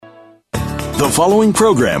The following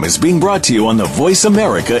program is being brought to you on the Voice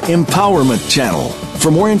America Empowerment Channel.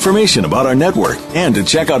 For more information about our network and to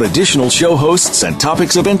check out additional show hosts and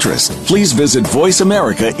topics of interest, please visit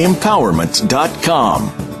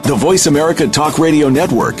voiceamericaempowerment.com. The Voice America Talk Radio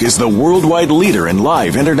Network is the worldwide leader in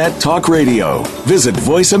live Internet talk radio. Visit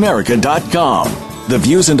voiceamerica.com. The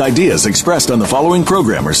views and ideas expressed on the following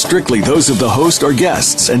program are strictly those of the host or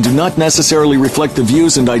guests and do not necessarily reflect the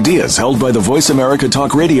views and ideas held by the Voice America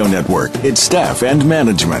Talk Radio Network, its staff, and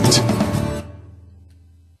management.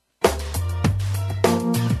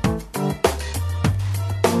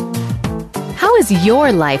 How is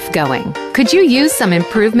your life going? Could you use some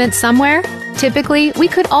improvement somewhere? Typically, we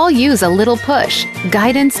could all use a little push,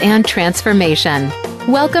 guidance, and transformation.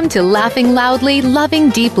 Welcome to Laughing Loudly,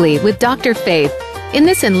 Loving Deeply with Dr. Faith. In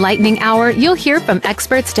this enlightening hour, you'll hear from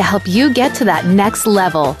experts to help you get to that next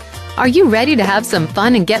level. Are you ready to have some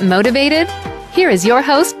fun and get motivated? Here is your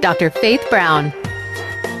host, Dr. Faith Brown.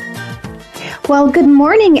 Well, good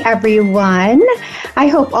morning, everyone. I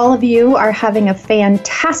hope all of you are having a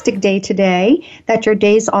fantastic day today, that your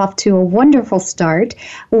day's off to a wonderful start.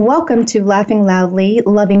 Welcome to Laughing Loudly,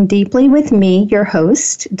 Loving Deeply with me, your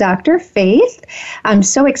host, Dr. Faith. I'm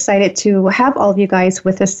so excited to have all of you guys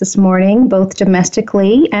with us this morning, both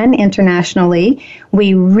domestically and internationally.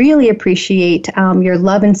 We really appreciate your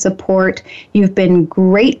love and support. You've been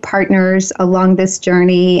great partners along this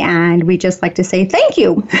journey, and we just like to say thank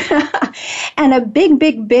you. And a big,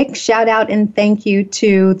 big, big shout out and thank you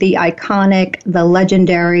to the iconic, the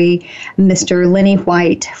legendary Mr. Lenny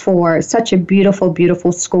White for such a beautiful,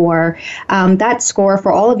 beautiful score. That score,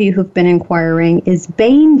 for all of you who've been inquiring, is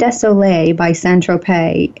Bain Désolé by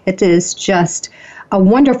Saint-Tropez. It is just a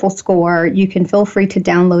wonderful score. You can feel free to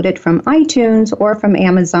download it from iTunes or from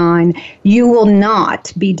Amazon. You will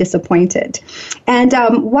not be disappointed. And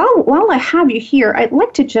while I have you here, I'd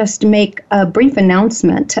like to just make a brief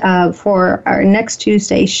announcement for our next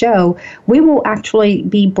Tuesday show. We will actually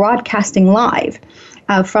be broadcasting live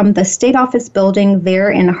from the State Office building there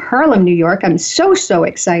in Harlem, New York. I'm so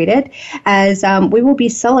excited, as we will be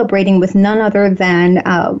celebrating with none other than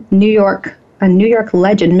a New York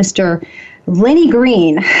legend, Mr. Lenny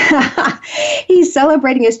Green. He's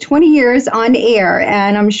celebrating his 20 years on air,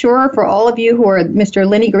 and I'm sure for all of you who are Mr.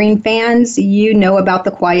 Lenny Green fans, you know about The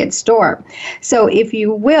Quiet Storm. So if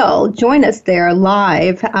you will, join us there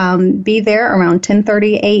live. Be there around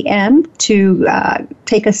 10:30 a.m. to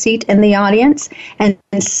take a seat in the audience and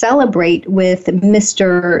celebrate with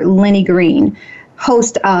Mr. Lenny Green,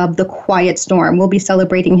 host of The Quiet Storm. We'll be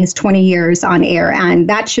celebrating his 20 years on air, and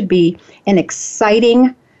that should be an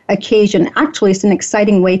exciting occasion. Actually, it's an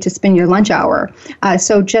exciting way to spend your lunch hour.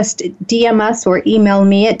 So just DM us or email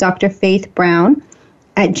me at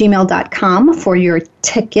drfaithbrown@gmail.com for your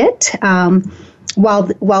ticket.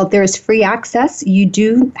 While there's free access, you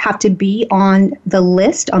do have to be on the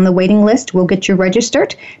list, on the waiting list. We'll get you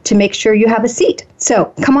registered to make sure you have a seat.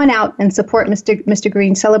 So come on out and support Mr.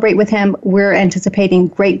 Green. Celebrate with him. We're anticipating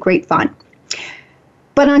great fun.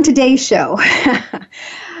 But on today's show,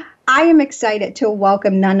 I am excited to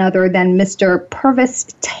welcome none other than Mr. Purvis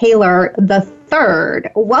Taylor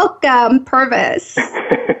III. Welcome, Purvis.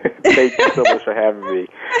 Thank you so much for having me.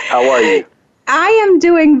 How are you? I am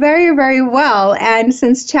doing very well. And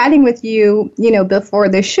since chatting with you, before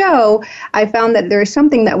the show, I found that there's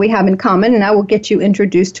something that we have in common, and I will get you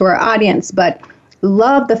introduced to our audience. But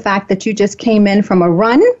love the fact that you just came in from a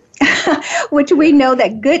run, which we know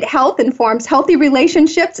that good health informs healthy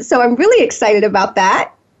relationships. So I'm really excited about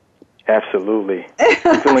that. Absolutely.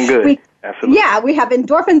 I'm feeling good. Absolutely. Yeah, we have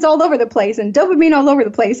endorphins all over the place and dopamine all over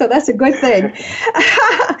the place, so that's a good thing.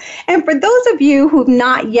 And for those of you who've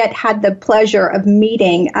not yet had the pleasure of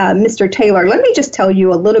meeting Mr. Taylor, let me just tell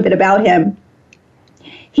you a little bit about him.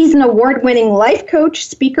 He's an award-winning life coach,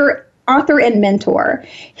 speaker, author, and mentor.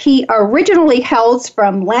 He originally hails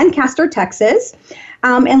from Lancaster, Texas,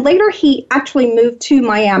 and later he actually moved to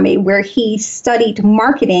Miami, where he studied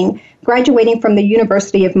marketing, graduating from the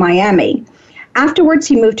University of Miami. Afterwards,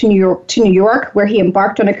 he moved to New York, where he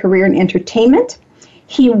embarked on a career in entertainment.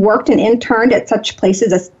 He worked and interned at such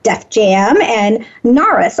places as Def Jam and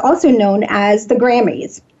NARAS, also known as the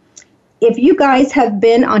Grammys. If you guys have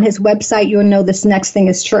been on his website, you'll know this next thing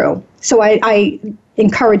is true. So I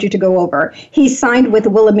encourage you to go over. He signed with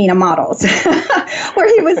Wilhelmina Models, where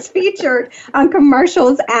he was featured on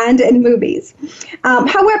commercials and in movies.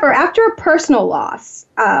 However, after a personal loss,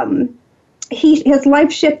 his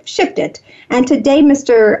life shifted. And today,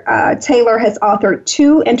 Mr. Taylor has authored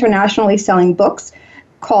 2 internationally selling books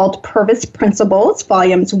called Purvis Principles,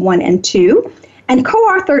 Volumes 1 and 2, and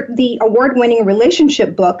co-authored the award-winning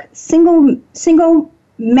relationship book, Single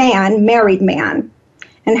married man,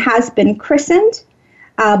 and has been christened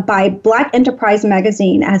by Black Enterprise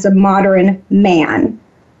magazine as a modern man.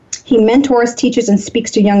 He mentors, teaches, and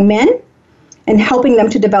speaks to young men and helping them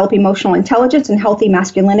to develop emotional intelligence and healthy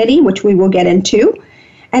masculinity, which we will get into.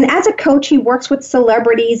 And as a coach, he works with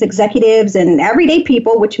celebrities, executives, and everyday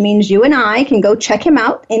people, which means you and I can go check him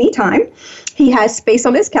out anytime. He has space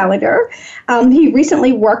on his calendar. He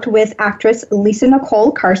recently worked with actress Lisa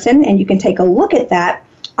Nicole Carson, and you can take a look at that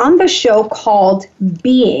on the show called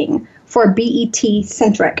Being for BET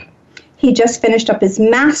Centric. He just finished up his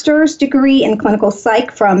master's degree in clinical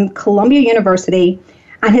psych from Columbia University,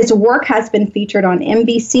 and his work has been featured on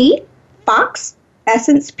NBC, Fox,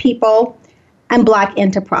 Essence People, and Black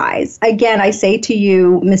Enterprise. Again, I say to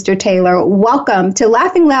you, Mr. Taylor, welcome to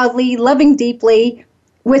Laughing Loudly, Loving Deeply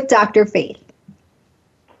with Dr. Faith.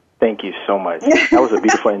 Thank you so much. That was a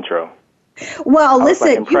beautiful intro. Well, listen.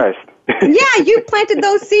 I was impressed. Yeah, you planted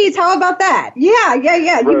those seeds. How about that? Yeah.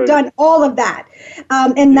 Right. You've done all of that.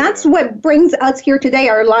 And that's what brings us here today.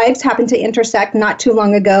 Our lives happened to intersect not too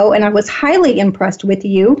long ago, and I was highly impressed with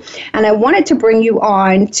you. And I wanted to bring you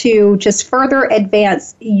on to just further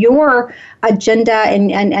advance your agenda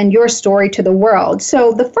and your story to the world.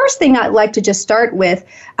 So the first thing I'd like to just start with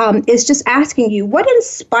is just asking you, what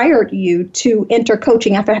inspired you to enter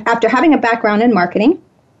coaching after having a background in marketing?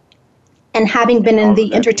 And having been in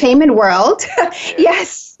the entertainment world,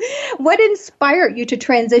 yes. What inspired you to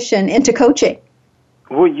transition into coaching?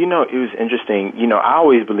 Well, it was interesting. I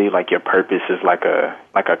always believe like your purpose is like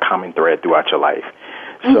a common thread throughout your life.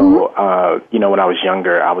 So, when I was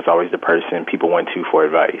younger, I was always the person people went to for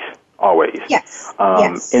advice, always. Yes.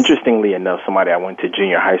 Interestingly enough, somebody I went to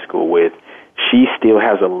junior high school with, she still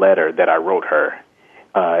has a letter that I wrote her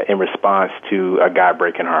in response to a guy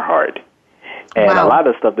breaking her heart. And a lot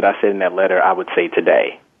of the stuff that I said in that letter, I would say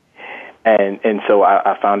today. And so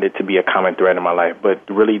I found it to be a common thread in my life. But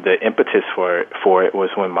really the impetus for it was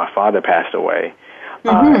when my father passed away.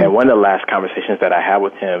 And one of the last conversations that I had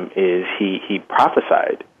with him is he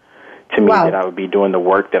prophesied to me that I would be doing the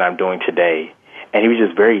work that I'm doing today. And he was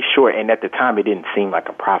just very short. And at the time, it didn't seem like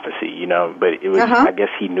a prophecy, but it was, I guess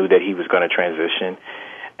he knew that he was going to transition.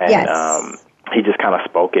 And he just kind of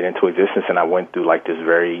spoke it into existence. And I went through like this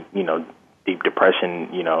very, deep depression,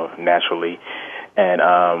 naturally. And,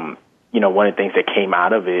 one of the things that came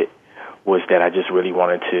out of it was that I just really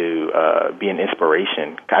wanted to be an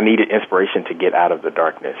inspiration. I needed inspiration to get out of the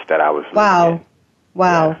darkness that I was living in.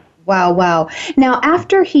 Wow. Now,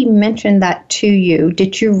 after he mentioned that to you,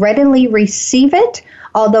 did you readily receive it?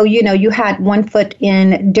 Although, you had one foot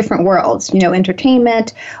in different worlds,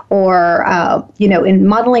 entertainment or, in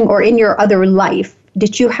modeling or in your other life.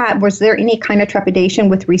 Was there any kind of trepidation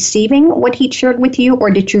with receiving what he shared with you, or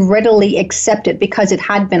did you readily accept it because it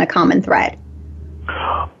had been a common thread?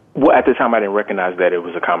 Well, at the time, I didn't recognize that it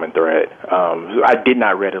was a common thread. I did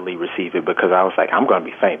not readily receive it because I was like, I'm going to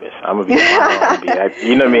be famous. I'm going to be,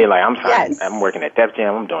 you know what I mean? Like, I'm working at Def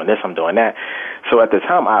Jam. I'm doing this. I'm doing that. So at the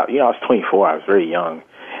time, I was 24. I was very young.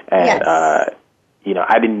 And,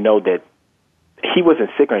 I didn't know that he wasn't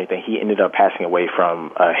sick or anything. He ended up passing away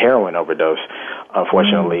from a heroin overdose,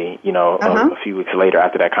 unfortunately, a few weeks later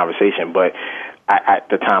after that conversation. But at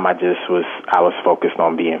the time, I was focused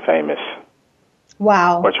on being famous.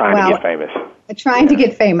 Wow. Or trying to get famous. Trying to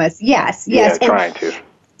get famous, yes. Yeah, trying to.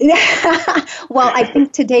 Well, I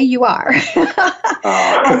think today you are.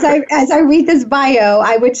 As I read this bio,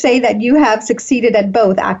 I would say that you have succeeded at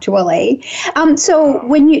both, actually. So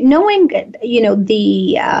when knowing,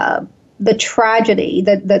 the tragedy,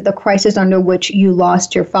 the crisis under which you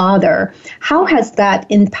lost your father, how has that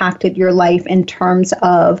impacted your life in terms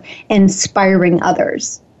of inspiring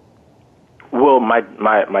others? Well, my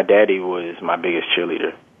daddy was my biggest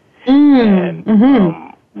cheerleader, and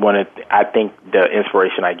I think the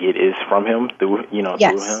inspiration I get is from him through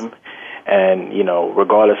him, and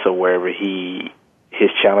regardless of wherever his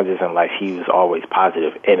challenges in life, he was always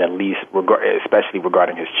positive, and at least especially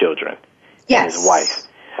regarding his children and his wife.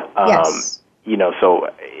 So,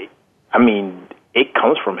 I mean, it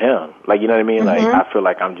comes from him. Like, you know what I mean? Like, I feel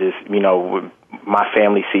like I'm just, my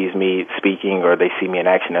family sees me speaking or they see me in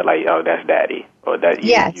action. They're like, oh, that's daddy. Or that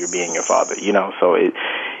you're being your father, So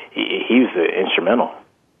he was instrumental,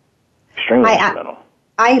 extremely instrumental.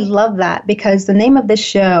 I love that because the name of this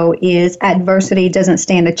show is Adversity Doesn't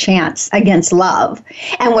Stand a Chance Against Love.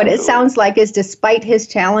 And what it sounds like is despite his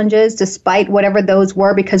challenges, despite whatever those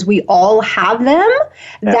were, because we all have them,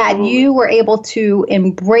 that you were able to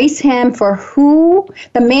embrace him for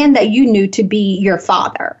the man that you knew to be your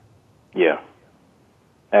father. Yeah,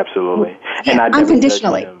 absolutely. Yeah, and I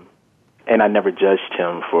unconditionally. I never judged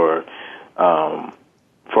him for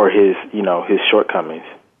for his, his shortcomings.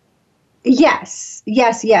 Yes.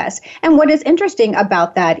 And what is interesting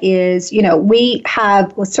about that is, we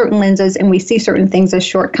have certain lenses and we see certain things as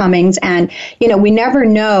shortcomings. And, we never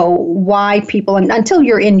know why people, until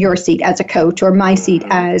you're in your seat as a coach or my seat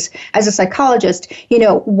as a psychologist,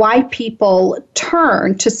 why people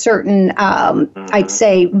turn to certain, I'd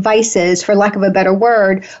say, vices, for lack of a better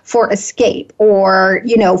word, for escape or,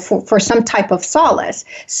 for some type of solace.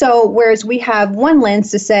 So whereas we have one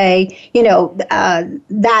lens to say,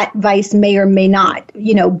 that vice may or may not,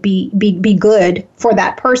 be good for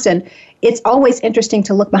that person. It's always interesting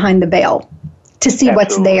to look behind the veil to see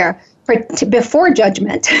what's there before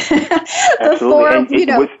judgment. Before,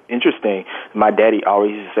 what's interesting, my daddy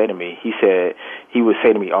always used to say to me, he would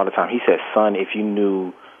say to me all the time, he said, son, if you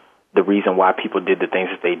knew the reason why people did the things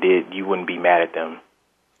that they did, you wouldn't be mad at them.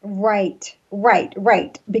 Right.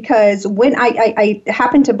 Because when I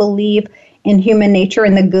happen to believe in human nature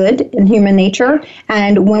and the good in human nature.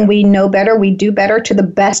 And when we know better, we do better to the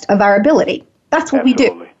best of our ability. That's what we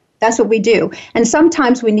do. That's what we do. And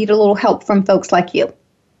sometimes we need a little help from folks like you.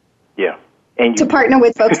 Yeah. And to partner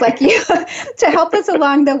with folks like you to help us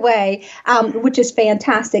along the way, which is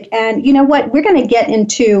fantastic. And you know what? We're going to get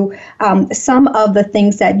into some of the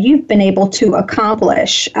things that you've been able to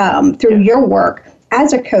accomplish through your work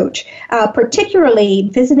as a coach, particularly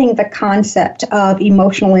visiting the concept of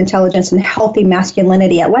emotional intelligence and healthy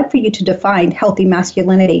masculinity. I'd like for you to define healthy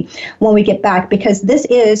masculinity when we get back, because this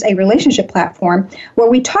is a relationship platform where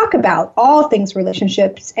we talk about all things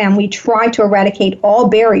relationships and we try to eradicate all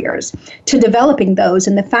barriers to developing those.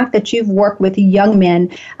 And the fact that you've worked with young men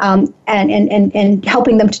and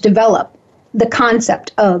helping them to develop the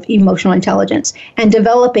concept of emotional intelligence and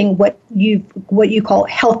developing what you call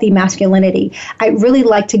healthy masculinity. I'd really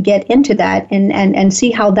like to get into that and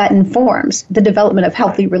see how that informs the development of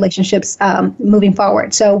healthy relationships moving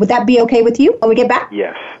forward. So would that be okay with you when we get back?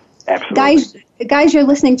 Yes, absolutely. Guys, you're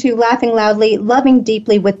listening to Laughing Loudly, Loving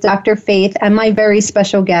Deeply with Dr. Faith and my very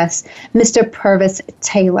special guest, Mr. Purvis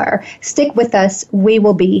Taylor. Stick with us. We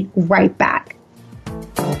will be right back.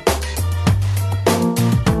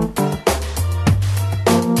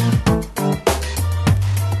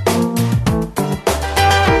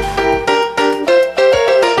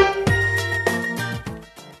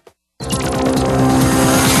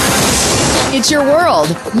 It's your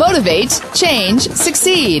world. Motivate, change,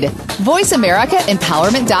 succeed.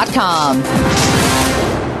 VoiceAmericaEmpowerment.com.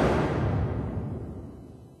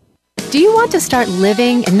 Do you want to start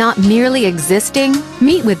living and not merely existing?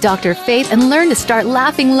 Meet with Dr. Faith and learn to start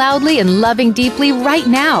laughing loudly and loving deeply right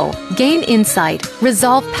now. Gain insight.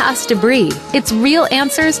 Resolve past debris. It's real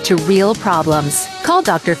answers to real problems. Call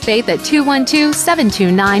Dr. Faith at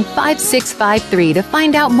 212-729-5653 to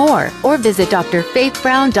find out more, or visit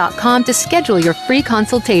drfaithbrown.com to schedule your free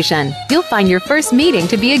consultation. You'll find your first meeting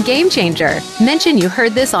to be a game changer. Mention you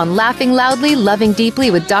heard this on Laughing Loudly, Loving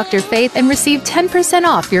Deeply with Dr. Faith and receive 10%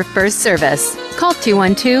 off your first service. Call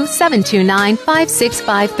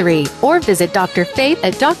 212-729-5653 or visit Dr. Faith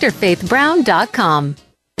at drfaithbrown.com.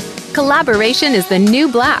 Collaboration is the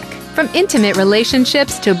new black. From intimate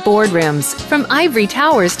relationships to boardrooms, from ivory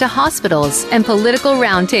towers to hospitals and political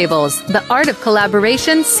roundtables, the art of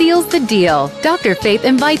collaboration seals the deal. Dr. Faith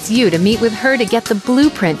invites you to meet with her to get the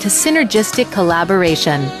blueprint to synergistic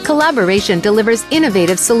collaboration. Collaboration delivers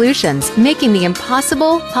innovative solutions, making the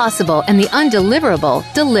impossible possible and the undeliverable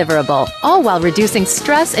deliverable, all while reducing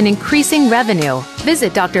stress and increasing revenue.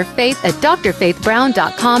 Visit Dr. Faith at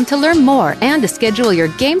drfaithbrown.com to learn more and to schedule your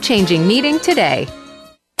game-changing meeting today.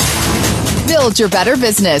 Build your better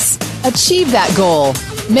business. Achieve that goal.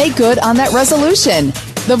 Make good on that resolution.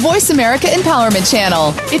 The Voice America Empowerment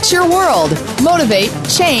Channel. It's your world. Motivate,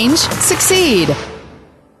 change, succeed.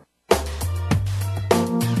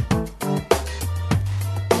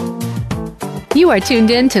 You are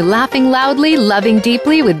tuned in to Laughing Loudly, Loving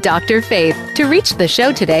Deeply with Dr. Faith. To reach the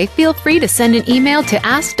show today, feel free to send an email to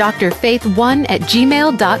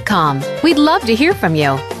AskDrFaith1@gmail.com. We'd love to hear from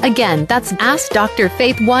you. Again, that's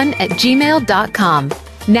AskDrFaith1@gmail.com.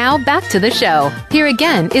 Now back to the show. Here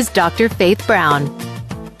again is Dr. Faith Brown.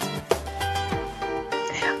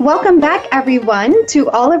 Welcome back, everyone, to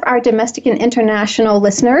all of our domestic and international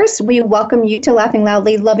listeners. We welcome you to Laughing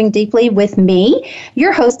Loudly, Loving Deeply with me,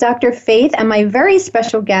 your host, Dr. Faith, and my very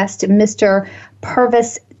special guest, Mr.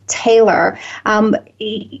 Purvis Taylor.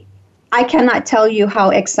 I cannot tell you how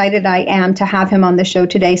excited I am to have him on the show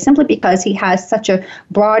today, simply because he has such a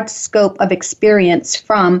broad scope of experience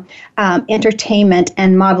from entertainment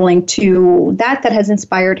and modeling to that has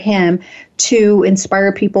inspired him to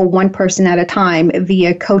inspire people one person at a time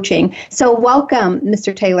via coaching. So welcome,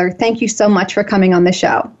 Mr. Taylor. Thank you so much for coming on the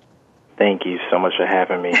show. Thank you so much for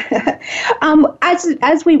having me.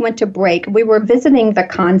 As we went to break, we were visiting the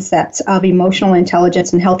concepts of emotional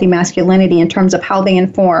intelligence and healthy masculinity in terms of how they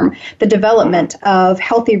inform the development of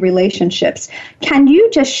healthy relationships. Can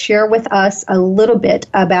you just share with us a little bit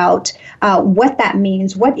about what that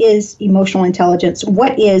means? What is emotional intelligence?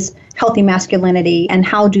 What is healthy masculinity? And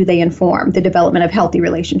how do they inform the development of healthy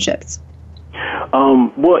relationships?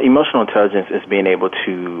 Well, emotional intelligence is being able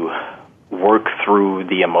to work through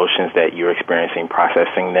the emotions that you're experiencing,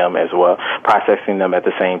 processing them at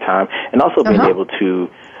the same time, and also being able to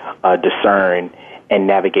discern and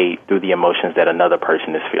navigate through the emotions that another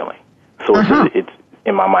person is feeling. So it's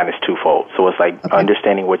in my mind, it's twofold. So it's like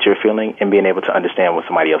understanding what you're feeling and being able to understand what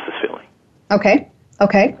somebody else is feeling. Okay.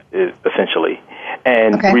 Essentially.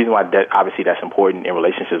 And the reason why obviously that's important in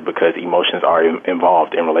relationships because emotions are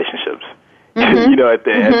involved in relationships. You know, at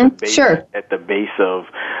the base of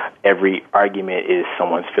every argument is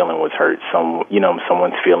someone's feeling was hurt.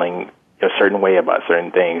 Someone's feeling a certain way about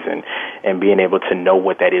certain things, and being able to know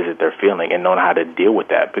what that is that they're feeling and knowing how to deal with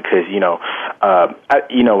that. Because when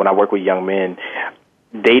I work with young men,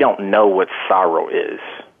 they don't know what sorrow is.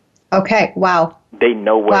 Okay. Wow. They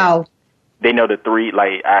know what. Wow. They know the three,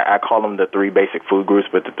 like I call them the three basic food groups,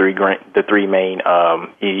 but the three main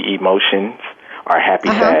emotions are happy,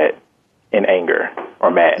 sad, and anger or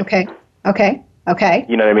mad. Okay.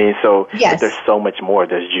 You know what I mean? So there's so much more.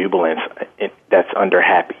 There's jubilance that's under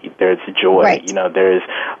happy. There's joy. Right. There's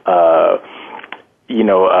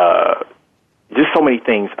just so many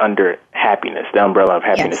things under happiness, the umbrella of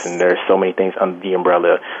happiness, and there's so many things under the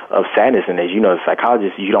umbrella of sadness. And as you know, as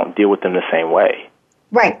psychologists, you don't deal with them the same way.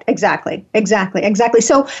 Right. Exactly.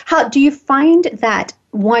 So how do you find that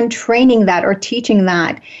one training that or teaching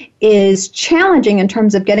that is challenging in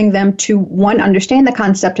terms of getting them to, one, understand the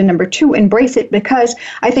concept, and number two, embrace it? Because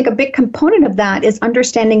I think a big component of that is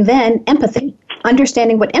understanding then empathy,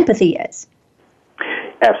 understanding what empathy is.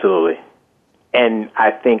 Absolutely. And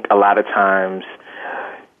I think a lot of times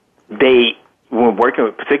when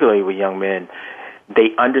working particularly with young men,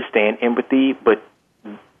 they understand empathy, but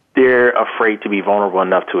they're afraid to be vulnerable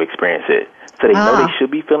enough to experience it. So they know they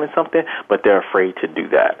should be feeling something, but they're afraid to do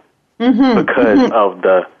that because of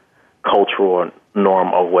the cultural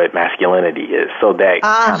norm of what masculinity is. So that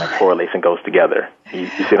kind of correlates and goes together. You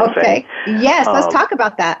see what I'm saying? Yes, let's talk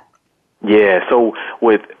about that. Yeah, so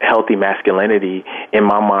with healthy masculinity, in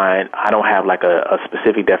my mind, I don't have like a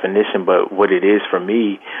specific definition, but what it is for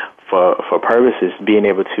me, for purposes, being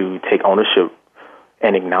able to take ownership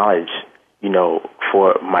and acknowledge,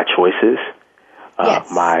 for my choices,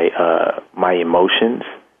 my emotions,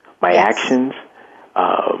 my actions,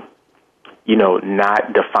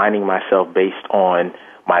 not defining myself based on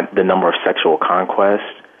the number of sexual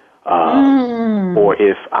conquests, or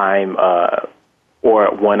if I'm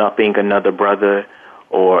or one-upping another brother,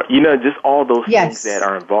 or just all those things that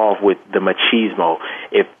are involved with the machismo.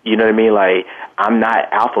 If you know what I mean, like I'm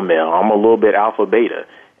not alpha male, I'm a little bit alpha beta.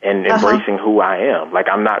 And embracing who I am. Like,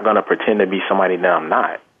 I'm not going to pretend to be somebody that I'm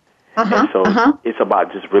not. And so it's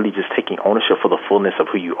about just really just taking ownership for the fullness of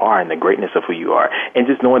who you are and the greatness of who you are. And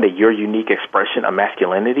just knowing that your unique expression of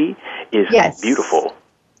masculinity is beautiful.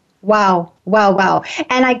 Wow.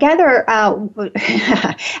 And I gather,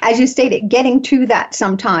 as you stated, getting to that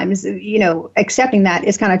sometimes, accepting that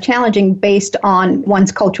is kind of challenging based on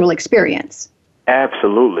one's cultural experience.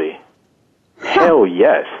 Absolutely. Hell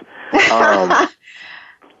yes.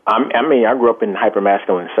 I grew up in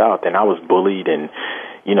hyper-masculine South, and I was bullied and,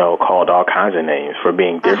 called all kinds of names for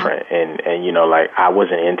being different. And like I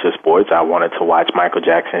wasn't into sports. I wanted to watch Michael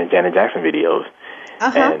Jackson and Janet Jackson videos.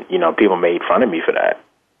 And, people made fun of me for that.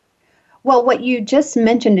 Well, what you just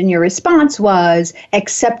mentioned in your response was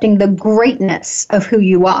accepting the greatness of who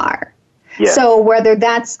you are. Yes. So whether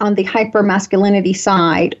that's on the hyper-masculinity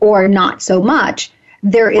side or not so much,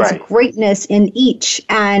 there is greatness in each,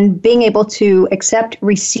 and being able to accept,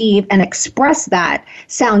 receive, and express that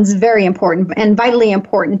sounds very important and vitally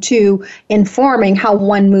important to informing how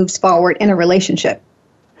one moves forward in a relationship.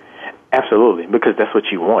 Absolutely, because that's what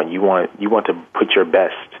you want. You want to put your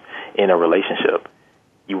best in a relationship.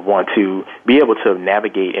 You want to be able to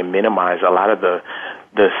navigate and minimize a lot of the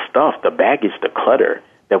stuff, the baggage, the clutter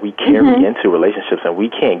that we carry into relationships, and we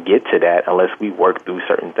can't get to that unless we work through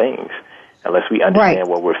certain things. Unless we understand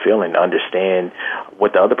what we're feeling, understand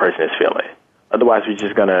what the other person is feeling. Otherwise, we're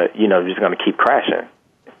just gonna keep crashing.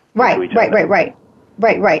 Right.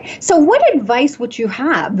 So what advice would you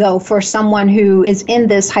have, though, for someone who is in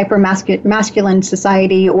this hyper-masculine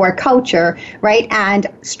society or culture, right, and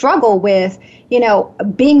struggle with,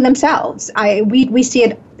 being themselves? We see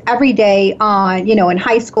it every day in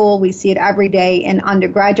high school. We see it every day in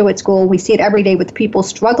undergraduate school. We see it every day with people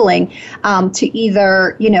struggling to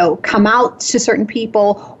either, come out to certain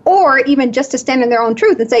people or even just to stand in their own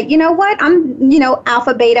truth and say, you know what, I'm,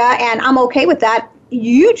 alpha, beta, and I'm okay with that.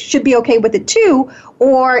 You should be okay with it too.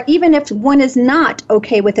 Or even if one is not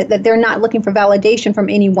okay with it, that they're not looking for validation from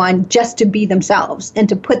anyone, just to be themselves and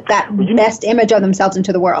to put that best image of themselves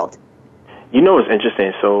into the world. It's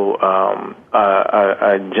interesting. So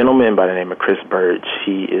a gentleman by the name of Chris Birch,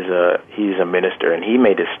 he's a minister, and he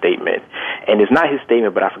made a statement. And it's not his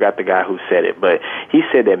statement, but I forgot the guy who said it. But he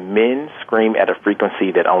said that men scream at a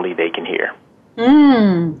frequency that only they can hear.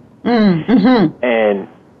 Mm-hmm. And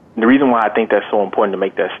the reason why I think that's so important to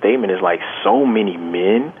make that statement is like so many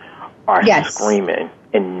men are screaming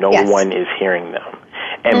and no one is hearing them.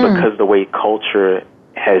 And because the way culture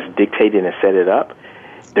has dictated and set it up,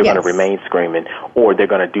 they're going to remain screaming, or they're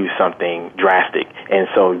going to do something drastic. And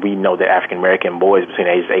so we know that African-American boys between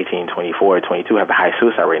ages 18, 24, 22 have the highest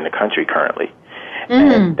suicide rate in the country currently.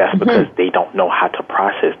 And that's because they don't know how to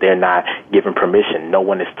process. They're not given permission. No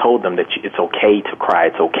one has told them that it's okay to cry.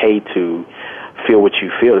 It's okay to feel what you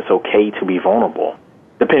feel. It's okay to be vulnerable,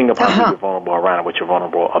 depending upon who you're vulnerable around and what you're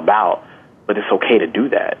vulnerable about. But it's okay to do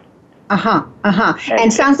that.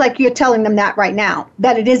 And sounds like you're telling them that right now,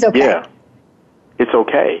 that it is okay. Yeah. It's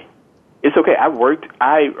okay. It's okay. I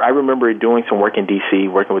remember doing some work in D.C.,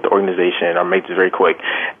 working with the organization. I'll make this very quick.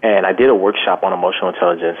 And I did a workshop on emotional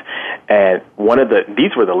intelligence. And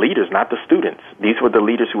these were the leaders, not the students. These were the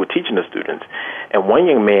leaders who were teaching the students. And one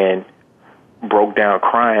young man broke down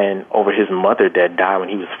crying over his mother that died when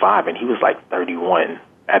he was 5, and he was like 31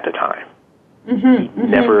 at the time. He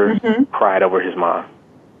never cried over his mom.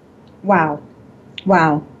 Wow.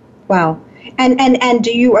 And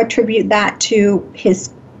do you attribute that to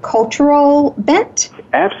his cultural bent?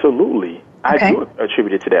 Absolutely. I do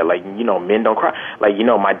attribute it to that. Like, men don't cry. Like,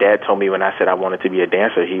 my dad told me when I said I wanted to be a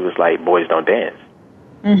dancer, he was like, boys don't dance.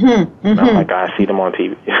 And I'm like, I see them on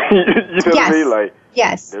TV. You know what I mean? Like,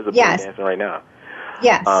 there's a boy dancing right now.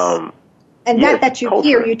 Yes. And that you culture.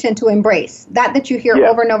 hear, you tend to embrace. That you hear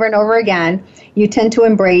over and over and over again, you tend to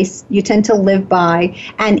embrace, you tend to live by.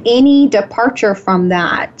 And any departure from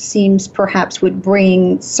that seems perhaps would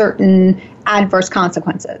bring certain adverse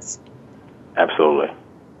consequences. Absolutely.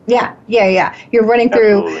 Yeah. You're running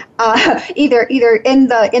through either in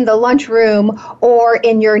the lunchroom or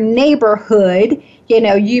in your neighborhood.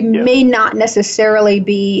 You may not necessarily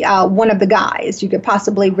be one of the guys. You could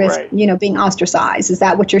possibly risk, being ostracized. Is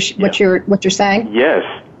that what you're saying? Yes,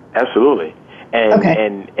 absolutely.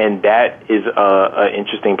 And that is an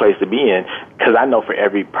interesting place to be in, because I know for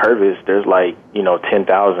every Purvis, there's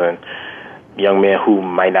 10,000 young men who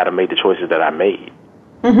might not have made the choices that I made.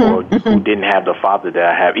 Or who didn't have the father that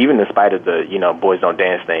I have, even in spite of the, boys don't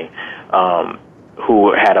dance thing,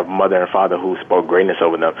 who had a mother and father who spoke greatness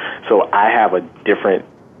over them. So I have a different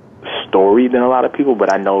story than a lot of people,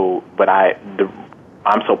 but I'm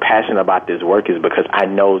so passionate about this work is because I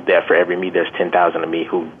know that for every me, there's 10,000 of me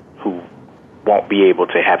who won't be able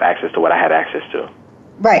to have access to what I had access to.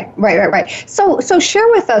 Right. So share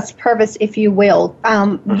with us, Purvis, if you will,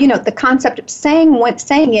 the concept of saying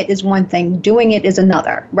it is one thing, doing it is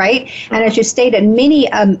another, right? And as you stated, many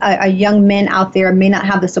young men out there may not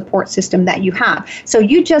have the support system that you have. So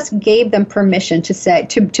you just gave them permission to say,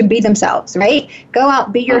 to be themselves, right? Go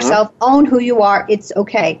out, be yourself, own who you are. It's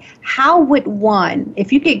okay. How would one,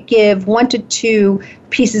 if you could give 1 to 2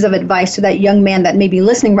 pieces of advice to that young man that may be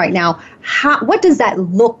listening right now, what does that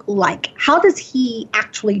look like? How does he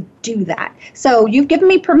actually do that? So you've given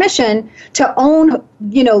me permission to own,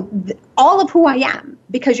 all of who I am,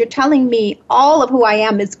 because you're telling me all of who I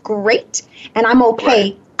am is great and I'm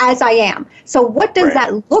okay as I am. So what does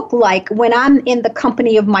that look like when I'm in the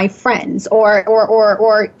company of my friends or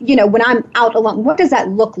when I'm out alone? What does that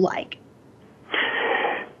look like?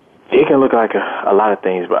 It can look like a lot of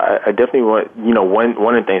things, but I definitely want,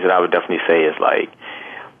 one of the things that I would definitely say is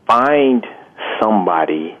find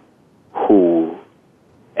somebody who,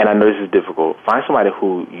 and I know this is difficult, find somebody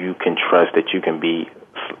who you can trust that you can be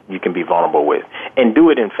vulnerable with, and do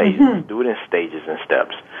it in phases, do it in stages and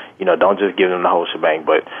steps. Don't just give them the whole shebang,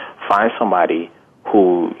 but find somebody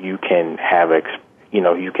who you can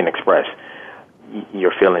you can express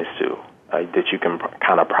your feelings to, that you can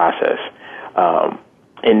kind of process.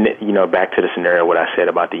 And, back to the scenario, what I said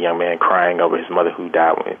about the young man crying over his mother who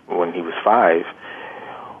died when he was 5,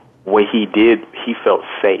 what he did, he felt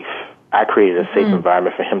safe. I created a safe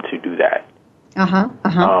environment for him to do that.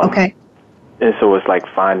 Okay. And so it's like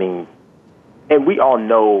finding, and we all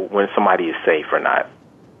know when somebody is safe or not.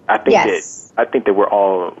 I think that we're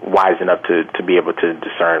all wise enough to be able to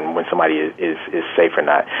discern when somebody is safe or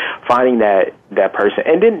not. Finding that person,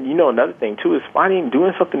 and then another thing too is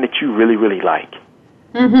doing something that you really, really like.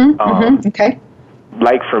 Okay.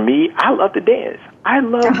 Like for me, I love to dance. I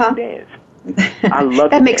love to dance. I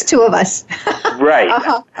love that makes 2 of us. Right.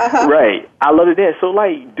 Right. I love to dance. So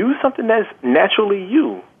do something that's naturally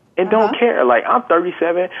you, and don't care. Like, I'm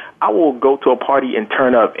 37. I will go to a party and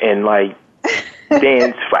turn up and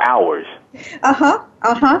dance for hours. Because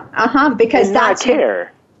and that's not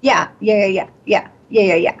care. Yeah.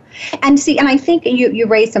 And see, and I think you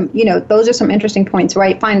raised some, those are some interesting points,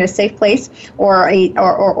 right? Find a safe place or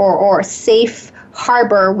a safe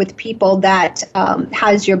harbor with people that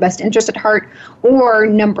has your best interest at heart, or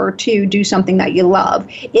number 2, do something that you love.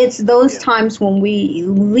 It's those times when we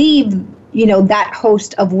leave, that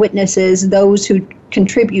host of witnesses, those who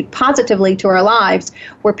contribute positively to our lives,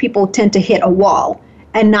 where people tend to hit a wall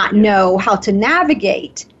and not know how to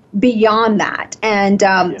navigate beyond that. And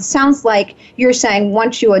sounds like you're saying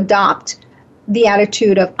once you adopt the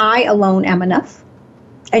attitude of I alone am enough,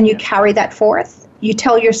 and you carry that forth, you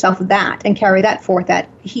tell yourself that and carry that forth, that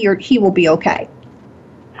he will be okay.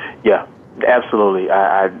 Yeah, absolutely.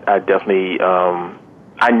 I definitely,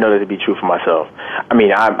 I know that to be true for myself. I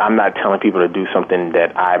mean, I'm not telling people to do something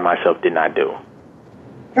that I myself did not do.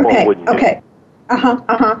 Okay, okay.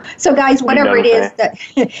 So guys, whatever it is that,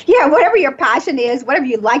 whatever your passion is, whatever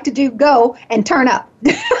you like to do, go and turn up.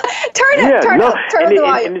 turn up the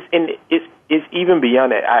volume. And it's even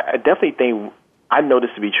beyond that. I definitely think, I know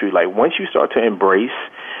this to be true. Like, once you start to embrace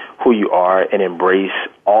who you are and embrace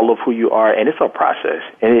all of who you are, and it's a process,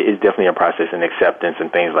 and it is definitely a process, and acceptance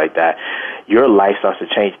and things like that, your life starts to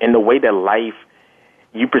change. And the way that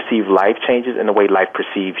you perceive life changes, and the way life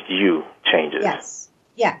perceives you changes.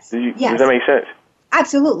 Yes. Does that make sense?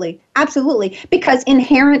 Absolutely. Because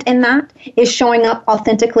inherent in that is showing up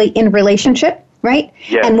authentically in relationship, right?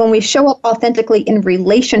 Yes. And when we show up authentically in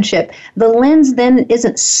relationship, the lens then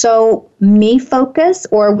isn't so me-focused,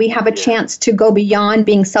 or we have a chance to go beyond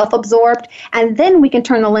being self-absorbed, and then we can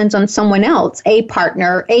turn the lens on someone else, a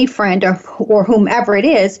partner, a friend, or whomever it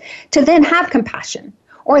is, to then have compassion,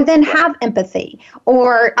 or then have empathy,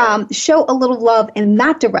 or show a little love in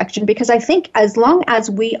that direction. Because I think as long as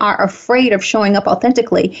we are afraid of showing up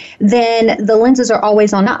authentically, then the lenses are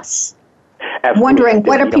always on us. Absolutely. Wondering,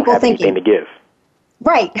 what are people thinking? Anything to give.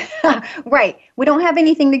 Right. We don't have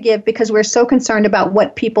anything to give because we're so concerned about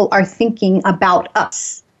what people are thinking about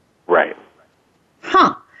us. Right.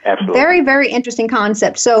 Absolutely. Very, very interesting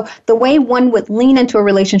concept. So the way one would lean into a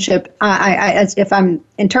relationship, as if I'm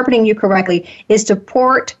interpreting you correctly, is to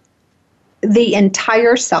port the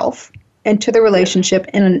entire self into the relationship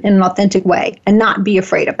in an authentic way, and not be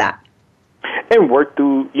afraid of that. And work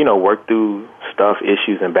through stuff,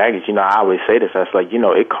 issues, and baggage. I always say this. That's like,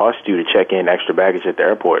 it costs you to check in extra baggage at the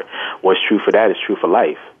airport. What's true for that is true for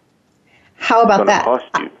life. How about that? It's going to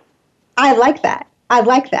cost you. I like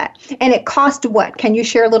that. And it costs what? Can you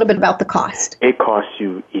share a little bit about the cost? It costs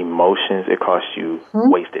you emotions. It costs you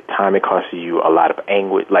wasted time. It costs you a lot of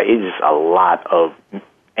anguish. Like, it's just a lot of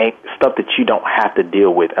stuff that you don't have to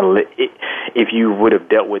deal with if you would have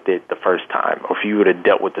dealt with it the first time, or if you would have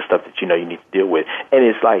dealt with the stuff that you need to deal with. And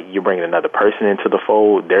it's like you're bringing another person into the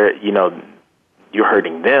fold. You're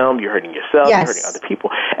hurting them, you're hurting yourself, You're hurting other people.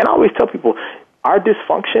 And I always tell people, our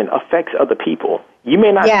dysfunction affects other people. You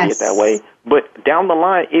may not see it that way, but down the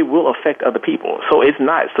line, it will affect other people. So it's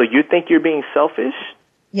not. So you think you're being selfish?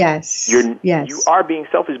 Yes. You are being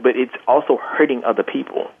selfish, but it's also hurting other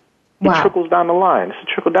people. It trickles down the line. It's a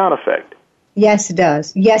trickle-down effect. Yes, it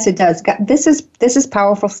does. This is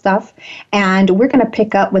powerful stuff, and we're going to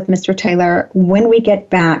pick up with Mr. Taylor when we get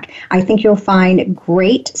back. I think you'll find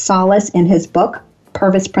great solace in his book,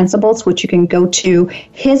 Purvis Principles, which you can go to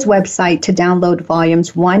his website to download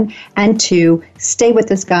volumes 1 and 2. Stay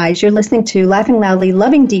with us, guys. You're listening to Laughing Loudly,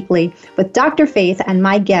 Loving Deeply with Dr. Faith and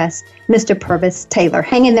my guest, Mr. Purvis Taylor.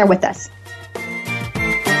 Hang in there with us.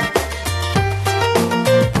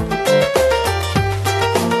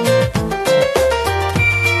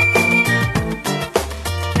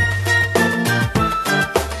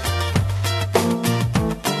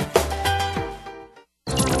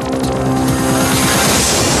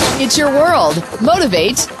 It's your world.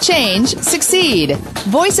 Motivate, change, succeed.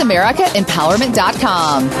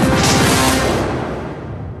 VoiceAmericaEmpowerment.com.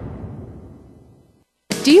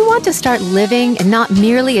 Do you want to start living and not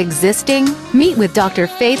merely existing? Meet with Dr.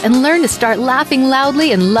 Faith and learn to start laughing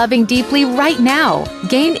loudly and loving deeply right now.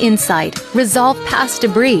 Gain insight. Resolve past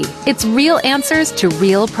debris. It's real answers to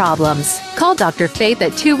real problems. Call Dr. Faith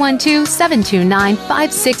at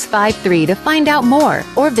 212-729-5653 to find out more,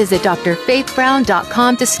 or visit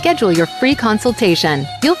drfaithbrown.com to schedule your free consultation.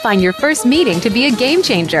 You'll find your first meeting to be a game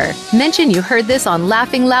changer. Mention you heard this on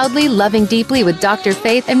Laughing Loudly, Loving Deeply with Dr.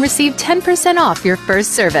 Faith and receive 10% off your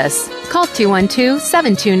first service. Call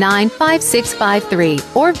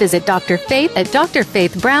 212-729-5653 or visit Dr. Faith at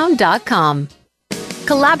drfaithbrown.com.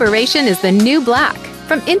 Collaboration is the new black.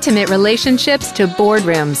 From intimate relationships to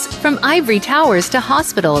boardrooms, from ivory towers to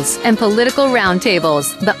hospitals and political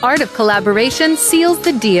roundtables, the art of collaboration seals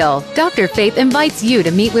the deal. Dr. Faith invites you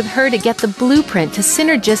to meet with her to get the blueprint to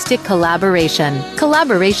synergistic collaboration.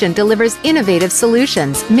 Collaboration delivers innovative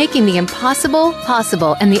solutions, making the impossible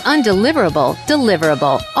possible and the undeliverable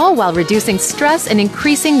deliverable, all while reducing stress and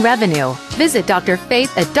increasing revenue. Visit Dr.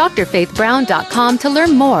 Faith at drfaithbrown.com to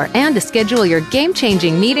learn more and to schedule your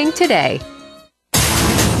game-changing meeting today.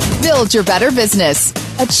 Build your better business.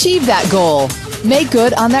 Achieve that goal. Make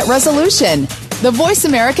good on that resolution. The Voice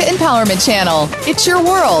America Empowerment Channel. It's your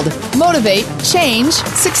world. Motivate, change,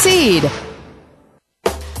 succeed.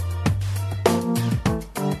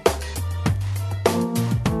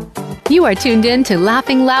 You are tuned in to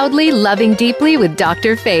Laughing Loudly, Loving Deeply with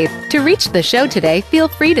Dr. Faith. To reach the show today, feel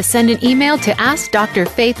free to send an email to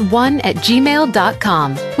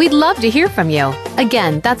askdrfaith1@gmail.com. We'd love to hear from you.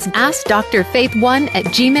 Again, that's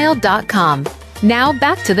askdrfaith1@gmail.com. Now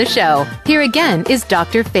back to the show. Here again is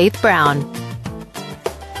Dr. Faith Brown.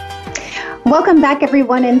 Welcome back,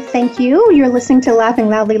 everyone, and thank you. You're listening to Laughing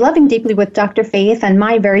Loudly, Loving Deeply with Dr. Faith, and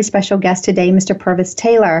my very special guest today, Mr. Purvis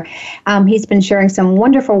Taylor. He's been sharing some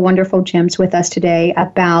wonderful, wonderful gems with us today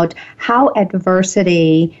about how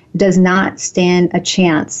adversity does not stand a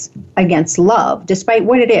chance against love, despite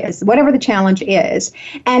what it is, whatever the challenge is.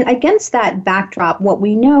 And against that backdrop, what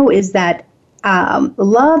we know is that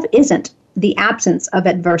love isn't the absence of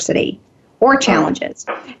adversity or challenges.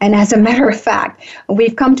 And as a matter of fact,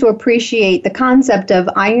 we've come to appreciate the concept of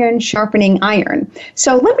iron sharpening iron.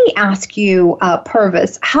 So let me ask you,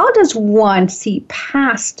 Purvis, how does one see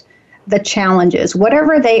past the challenges,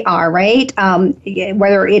 whatever they are, right?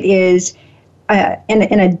 Whether it is an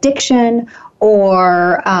addiction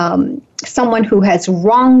or someone who has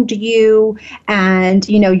wronged you, and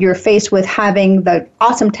you're faced with having the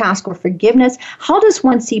awesome task of forgiveness. How does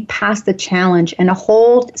one see past the challenge and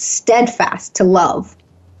hold steadfast to love?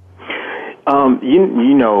 I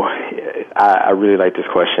really like this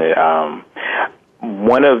question.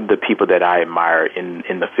 One of the people that I admire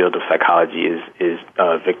in the field of psychology is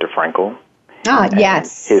Viktor Frankl.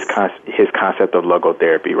 Yes. His concept of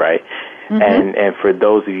logotherapy, right? Mm-hmm. And for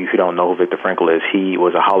those of you who don't know who Viktor Frankl is, he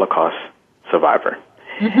was a Holocaust survivor.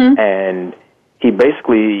 Mm-hmm. And he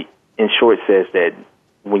basically, in short, says that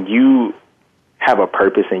when you have a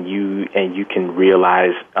purpose and you can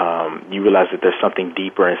realize that there's something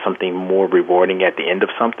deeper and something more rewarding at the end of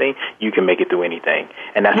something, you can make it through anything.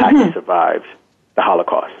 And that's how he survived the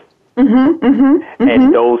Holocaust. Mm-hmm. Mm-hmm.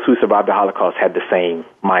 And those who survived the Holocaust had the same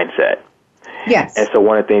mindset. Yes. And so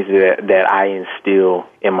one of the things that I instill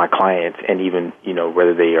in my clients, and even,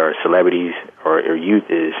 whether they are celebrities or youth,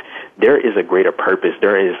 is there is a greater purpose.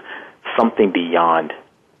 There is something beyond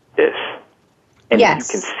this. And yes.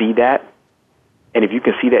 If you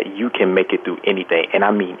can see that, you can make it through anything. And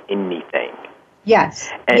I mean anything.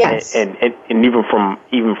 Yes. And, yes. And even from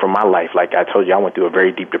my life, like I told you, I went through a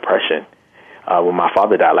very deep depression when my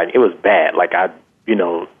father died. Like, it was bad. Like,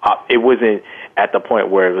 it wasn't at the point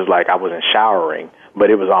where it was like I wasn't showering, but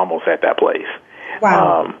it was almost at that place.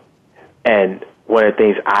 Wow. And one of the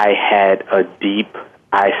things I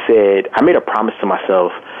made a promise to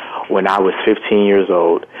myself when I was 15 years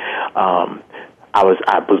old. I was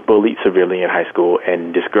bullied severely in high school,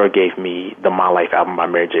 and this girl gave me the My Life album by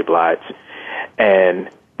Mary J. Blige. And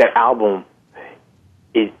that album,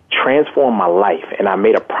 it transformed my life, and I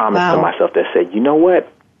made a promise to myself that said, you know what?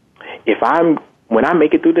 When I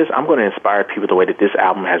make it through this, I'm going to inspire people the way that this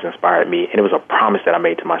album has inspired me. And it was a promise that I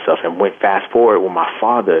made to myself. And went fast forward with my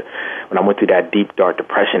father, when I went through that deep, dark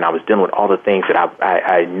depression, I was dealing with all the things that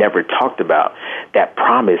I never talked about. That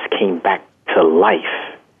promise came back to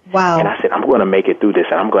life. Wow. And I said, I'm going to make it through this,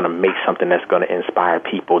 and I'm going to make something that's going to inspire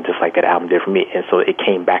people just like that album did for me. And so it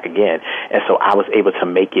came back again. And so I was able to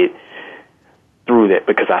make it through that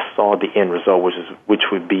because I saw the end result,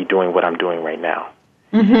 which would be doing what I'm doing right now.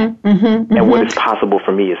 Mm-hmm, mm-hmm, mm-hmm. And what is possible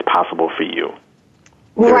for me is possible for you.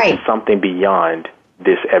 There is something beyond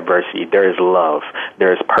this adversity. There is love.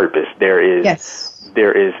 There is purpose. There is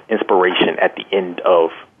there is inspiration at the end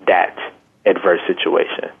of that adverse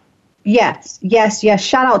situation. Yes.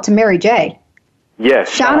 Shout out to Mary J.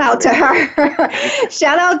 Yes. Shout out to her.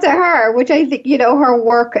 Shout out to her, which I think, her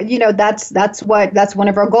work, that's one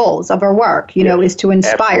of her goals of her work, is to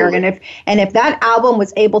inspire. Absolutely. And if that album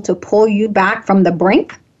was able to pull you back from the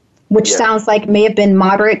brink, which sounds like may have been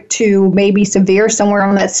moderate to maybe severe, somewhere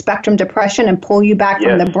on that spectrum, depression, and pull you back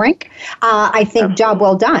from the brink, I think job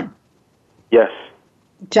well done. Yes.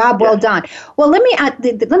 Job well done. Well, let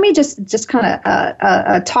me just kind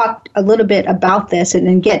of talk a little bit about this and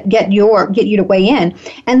then get you to weigh in.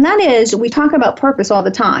 And that is, we talk about purpose all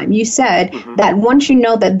the time. You said that once you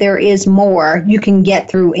know that there is more, you can get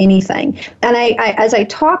through anything. And I as I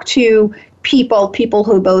talk to people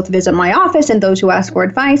who both visit my office and those who ask for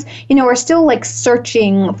advice, are still like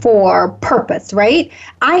searching for purpose, right?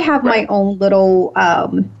 I have my own little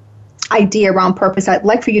idea around purpose. I'd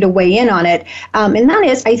like for you to weigh in on it. And that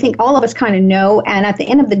is, I think all of us kind of know, and at the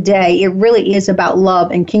end of the day, it really is about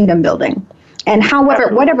love and kingdom building. And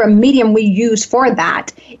whatever medium we use for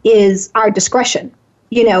that is our discretion.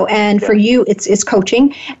 And for you, it's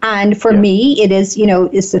coaching. And for me, it is,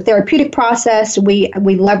 it's the therapeutic process. We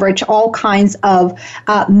leverage all kinds of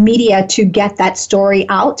media to get that story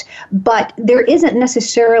out. But there isn't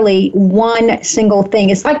necessarily one single thing.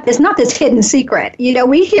 It's like, there's not this hidden secret.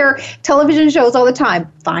 We hear television shows all the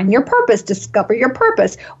time. Find your purpose, discover your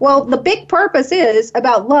purpose. Well, the big purpose is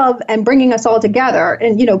about love and bringing us all together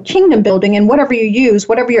and, kingdom building, and whatever you use,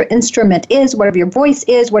 whatever your instrument is, whatever your voice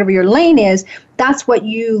is, whatever your lane is, that's what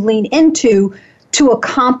you lean into to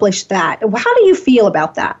accomplish that. How do you feel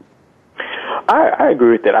about that? I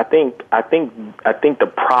agree with that. I think the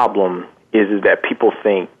problem is that people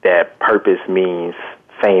think that purpose means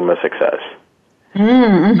fame or success,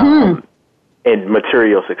 and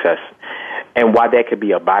material success. And while that could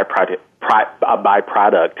be a byproduct,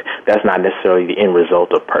 that's not necessarily the end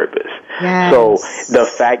result of purpose. Yes. So the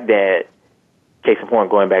fact that, case in point,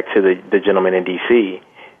 going back to the gentleman in D.C.,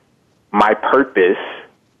 my purpose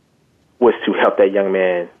was to help that young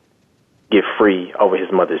man get free over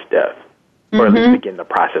his mother's death, or at least begin the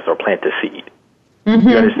process or plant the seed. You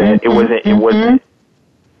understand? It wasn't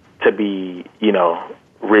to be,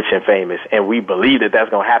 rich and famous, and we believe that that's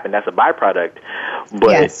going to happen. That's a byproduct,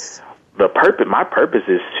 but my purpose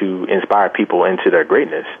is to inspire people into their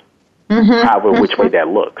greatness, however which way that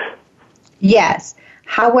looks. Yes,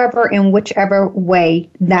 however, in whichever way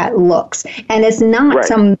that looks, and it's not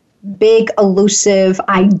some big elusive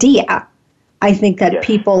idea. I think that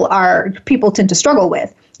people tend to struggle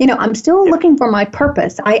with. I'm still looking for my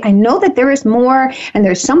purpose. I know that there is more and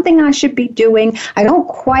there's something I should be doing. I don't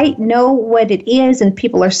quite know what it is, and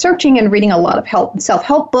people are searching and reading a lot of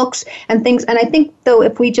self-help books and things. And I think, though,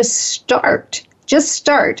 if we just start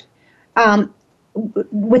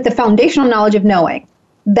with the foundational knowledge of knowing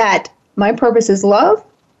that my purpose is love,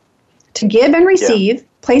 to give and receive,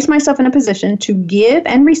 place myself in a position to give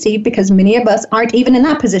and receive, because many of us aren't even in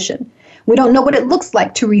that position. We don't know what it looks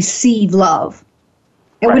like to receive love.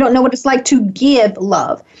 And we don't know what it's like to give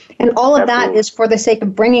love. And all of that is for the sake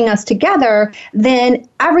of bringing us together. Then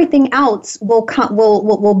everything else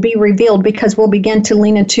will be revealed, because we'll begin to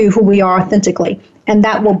lean into who we are authentically. And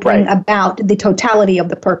that will bring about the totality of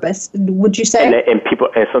the purpose. Would you say? And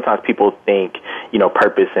sometimes people think,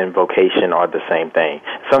 purpose and vocation are the same thing.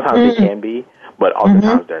 Sometimes they can be, but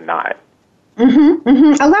oftentimes they're not.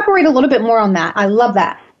 Elaborate a little bit more on that. I love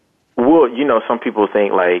that. Well, some people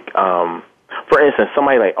think like, for instance,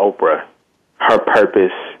 somebody like Oprah, her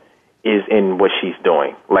purpose is in what she's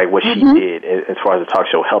doing, like what she did as far as a talk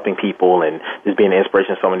show, helping people and just being an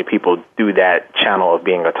inspiration to so many people through that channel of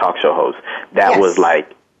being a talk show host. That was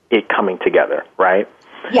like it coming together, right?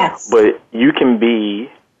 Yes. But you can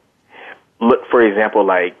look, for example,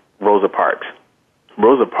 like Rosa Parks.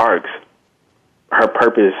 Rosa Parks, her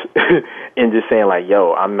purpose in just saying like,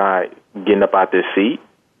 yo, I'm not getting up out this seat.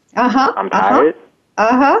 I'm tired.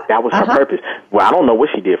 That was her purpose. Well, I don't know what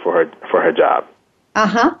she did for her job.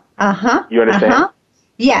 You understand?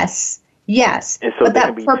 Yes. And so but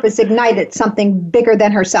that purpose ignited something bigger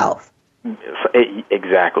than herself.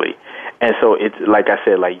 Exactly. And so it's like I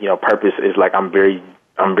said, like, purpose is like I'm very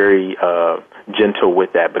gentle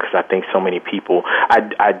with that, because I think so many people.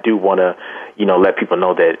 I do want to let people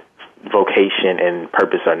know that vocation and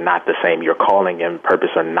purpose are not the same. Your calling and purpose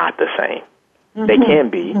are not the same. They can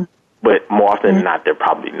be, but more often than not, they're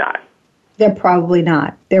probably not. They're probably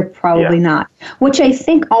not. Which I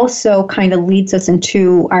think also kind of leads us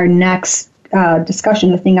into our next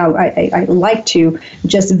discussion, the thing I like to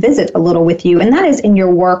just visit a little with you, and that is in your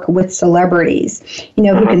work with celebrities,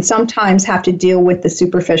 who can sometimes have to deal with the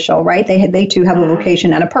superficial, right? They too have a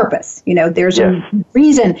vocation and a purpose. There's a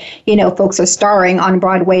reason, folks are starring on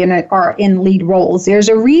Broadway and are in lead roles. There's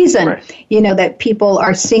a reason, that people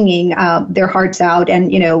are singing their hearts out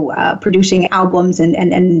and, producing albums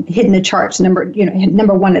and hitting the charts,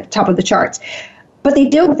 number one at the top of the charts. But they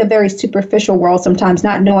deal with a very superficial world sometimes,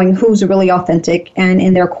 not knowing who's really authentic and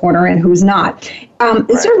in their corner and who's not.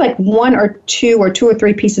 Is there like one or two or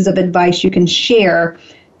three pieces of advice you can share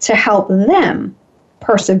to help them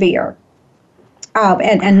persevere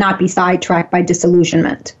and not be sidetracked by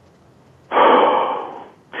disillusionment?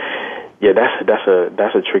 Yeah,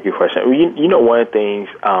 that's a tricky question. One of the things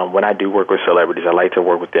when I do work with celebrities, I like to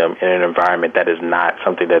work with them in an environment that is not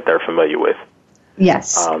something that they're familiar with.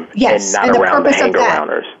 Yes. Yes. And not around the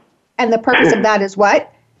hang-arounders. And the purpose of that is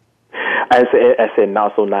what? I said, and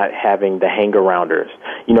also not having the hang-arounders.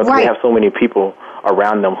 Because we have so many people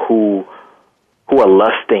around them who are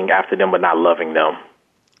lusting after them but not loving them.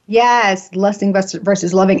 Yes, lusting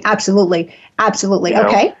versus loving. Absolutely. Absolutely.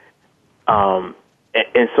 Okay. And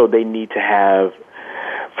so they need to have,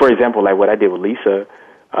 for example, like what I did with Lisa,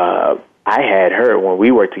 I had her, when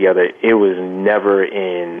we worked together, it was never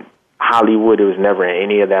in Hollywood, it was never in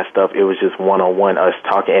any of that stuff. It was just one-on-one, us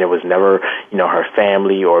talking, and it was never, her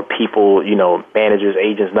family or people, managers,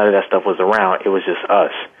 agents, none of that stuff was around. It was just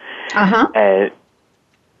us. Uh-huh. And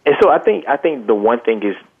so I think the one thing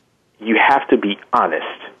is you have to be honest.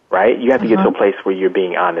 Right? You have to get to a place where you're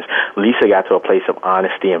being honest. Lisa got to a place of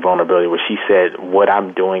honesty and vulnerability where she said, what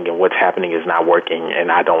I'm doing and what's happening is not working,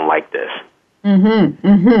 and I don't like this. And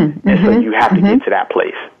so you have to get to that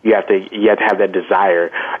place. You have to have that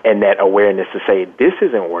desire and that awareness to say, this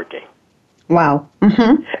isn't working. Wow.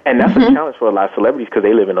 And that's a challenge for a lot of celebrities because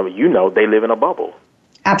they live in they live in a bubble.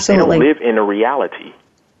 Absolutely. They don't live in a reality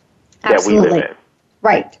that we live in.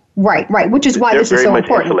 Right. Which is why this is so important. They're very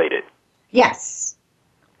much insulated.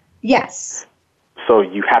 Yes. So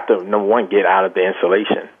you have to, number one, get out of the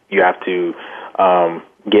insulation. You have to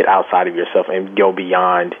get outside of yourself and go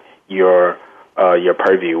beyond your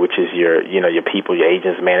purview, which is your people, your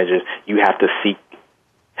agents, managers. You have to seek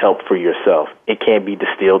help for yourself. It can't be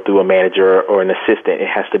distilled through a manager or an assistant. It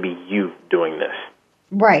has to be you doing this.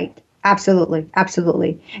 Right. Absolutely.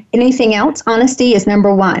 Anything else? Honesty is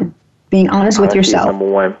number one. Being honest with yourself. Number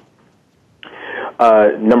one.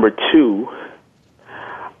 Number two,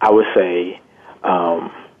 I would say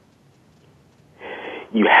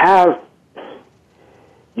you have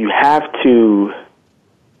to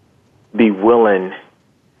be willing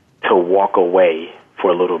to walk away for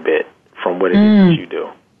a little bit from what it is that you do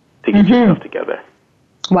to get yourself together.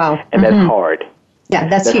 Wow. And that's hard. Yeah,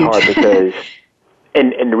 that's huge. Hard because,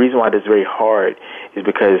 and the reason why that's very hard is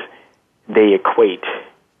because they equate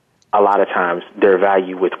a lot of times their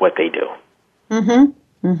value with what they do.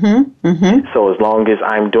 So as long as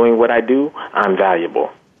I'm doing what I do, I'm valuable.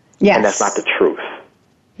 Yes. And that's not the truth.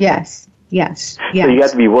 Yes. So you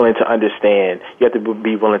have to be willing to understand. You have to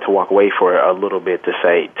be willing to walk away for a little bit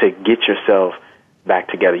to get yourself back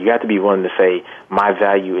together. You have to be willing to say, my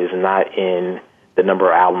value is not in the number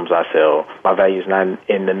of albums I sell. My value is not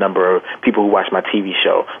in the number of people who watch my TV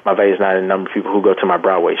show. My value is not in the number of people who go to my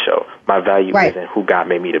Broadway show. My value is in who God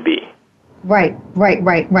made me to be. Right.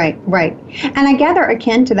 And I gather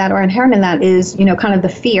akin to that or inherent in that is, kind of the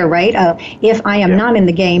fear, right? If I am not in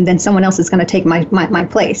the game, then someone else is going to take my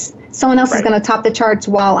place. Someone else is going to top the charts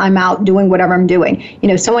while I'm out doing whatever I'm doing.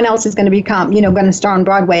 Someone else is going to become, going to star on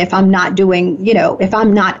Broadway if I'm not doing, if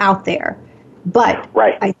I'm not out there. But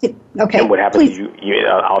okay. And what happens is you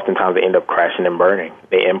oftentimes they end up crashing and burning.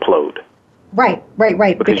 They implode. Right.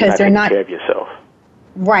 Because they're not taking care of yourself.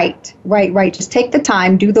 Right. Just take the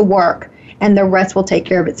time, do the work, and the rest will take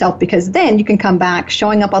care of itself, because then you can come back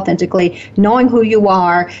showing up authentically, knowing who you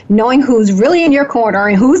are, knowing who's really in your corner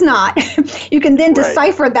and who's not. You can then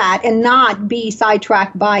decipher that and not be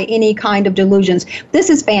sidetracked by any kind of delusions. This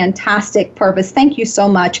is fantastic, Purvis. Thank you so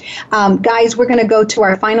much. Guys, we're going to go to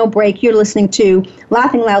our final break. You're listening to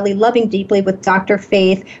Laughing Loudly, Loving Deeply with Dr.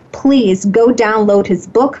 Faith. Please go download his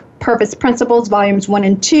book, Purpose Principles, Volumes 1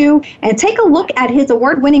 and 2, and take a look at his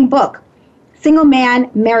award-winning book, Single Man,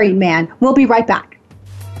 Married Man. We'll be right back.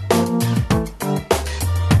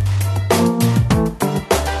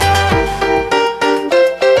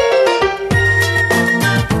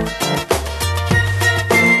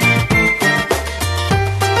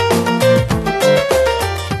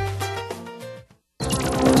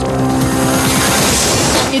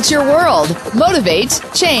 It's your world. Motivate,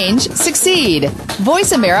 change, succeed.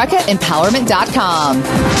 VoiceAmericaEmpowerment.com.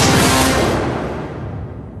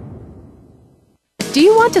 Do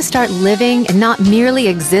you want to start living and not merely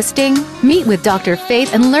existing? Meet with Dr.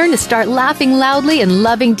 Faith and learn to start laughing loudly and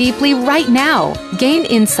loving deeply right now. Gain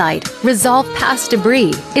insight. Resolve past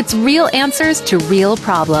debris. It's real answers to real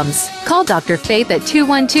problems. Call Dr. Faith at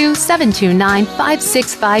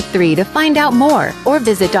 212-729-5653 to find out more, or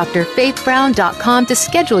visit drfaithbrown.com to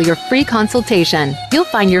schedule your free consultation. You'll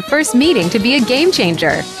find your first meeting to be a game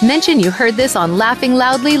changer. Mention you heard this on Laughing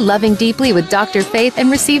Loudly, Loving Deeply with Dr. Faith and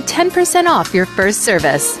receive 10% off your first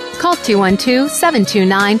service. Call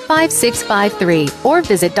 212-729-5653 or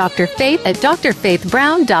visit Dr. Faith at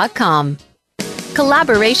drfaithbrown.com.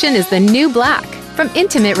 Collaboration is the new black. From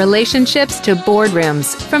intimate relationships to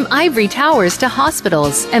boardrooms, from ivory towers to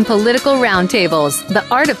hospitals and political roundtables, the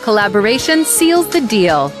art of collaboration seals the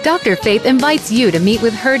deal. Dr. Faith invites you to meet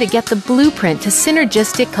with her to get the blueprint to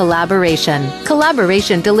synergistic collaboration.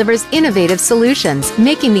 Collaboration delivers innovative solutions,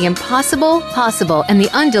 making the impossible possible and the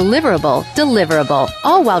undeliverable deliverable,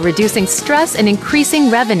 all while reducing stress and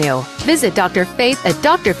increasing revenue. Visit Dr. Faith at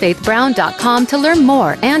drfaithbrown.com to learn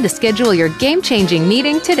more and to schedule your game-changing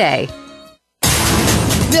meeting today.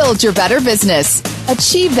 Build your better business.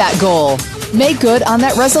 Achieve that goal. Make good on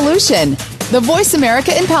that resolution. The Voice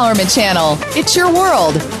America Empowerment Channel. It's your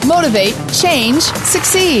world. Motivate, change,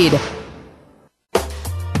 succeed.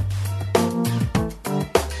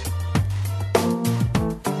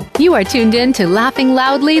 You are tuned in to Laughing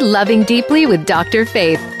Loudly, Loving Deeply with Dr.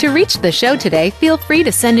 Faith. To reach the show today, feel free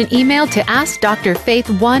to send an email to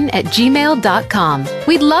askdrfaith1@gmail.com.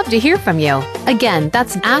 We'd love to hear from you. Again,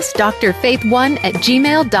 that's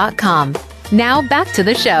askdrfaith1@gmail.com. Now back to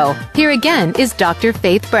the show. Here again is Dr.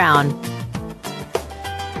 Faith Brown.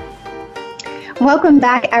 Welcome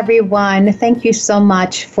back, everyone. Thank you so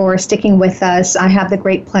much for sticking with us. I have the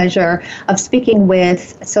great pleasure of speaking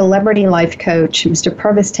with celebrity life coach, Mr.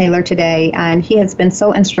 Purvis Taylor, today, and he has been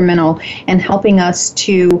so instrumental in helping us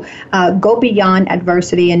to go beyond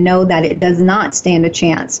adversity and know that it does not stand a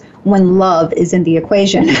chance when love is in the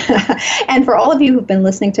equation. And for all of you who've been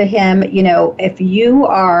listening to him, you know, if you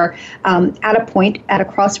are at a point, at a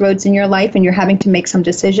crossroads in your life and you're having to make some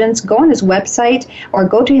decisions, go on his website or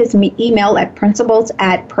go to his email at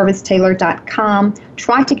principles@purvistaylor.com.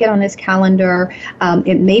 Try to get on his calendar.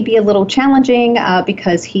 It may be a little challenging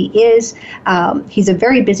because he's a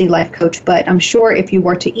very busy life coach, but I'm sure if you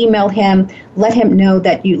were to email him, let him know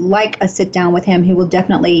that you like a sit down with him. He will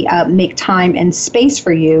definitely make time and space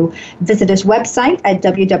for you. Visit his website at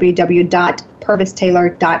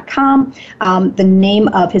www.purvistaylor.com. The name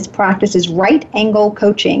of his practice is Right Angle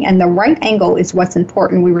Coaching, and the right angle is what's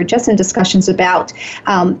important. We were just in discussions about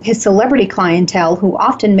his celebrity clientele who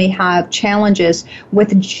often may have challenges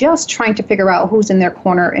with just trying to figure out who's in their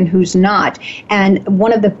corner and who's not. And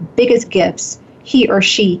one of the biggest gifts he or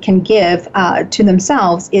she can give to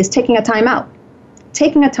themselves is taking a time out.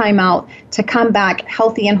 Taking a time out to come back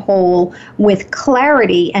healthy and whole with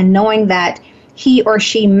clarity and knowing that he or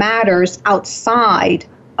she matters outside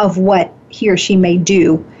of what he or she may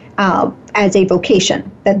do as a vocation,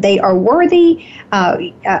 that they are worthy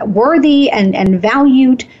and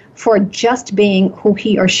valued for just being who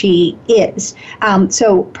he or she is.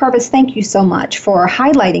 So Purvis, thank you so much for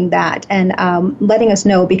highlighting that and letting us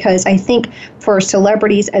know, because I think for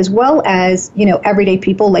celebrities as well as, you know, everyday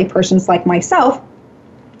people, laypersons like myself,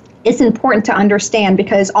 it's important to understand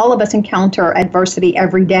because all of us encounter adversity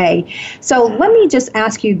every day. So let me just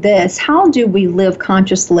ask you this. How do we live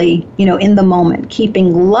consciously, you know, in the moment,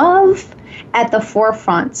 keeping love at the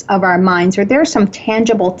forefront of our minds? Are there some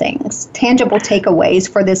tangible things, tangible takeaways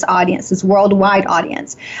for this audience, this worldwide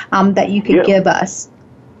audience, that you could give us?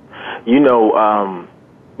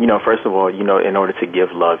 First of all, in order to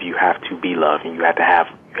give love, you have to be loved, and you have to have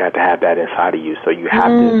that inside of you. So you have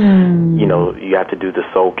to, you have to do the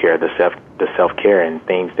soul care, the self-care, and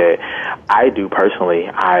things that I do personally.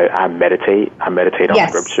 I meditate. I meditate on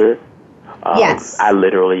scripture. Yes. I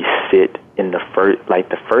literally sit in the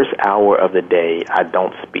first hour of the day. I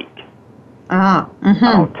don't speak. I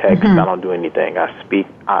don't text. I don't do anything. I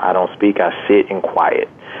don't speak. I sit in quiet.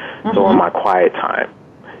 So in my quiet time,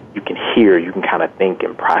 you can hear, you can kind of think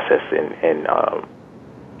and process and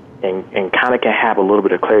kind of can have a little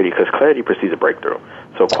bit of clarity, because clarity precedes a breakthrough.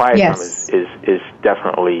 So quiet time is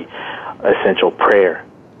definitely essential. Prayer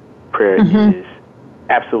is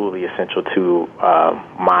absolutely essential to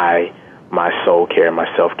my soul care, my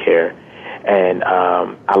self-care. And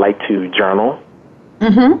I like to journal.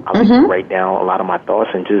 I like to write down a lot of my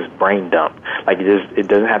thoughts and just brain dump. Like it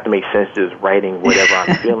doesn't have to make sense, just writing whatever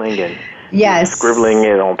I'm feeling and scribbling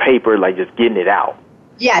it on paper, like just getting it out.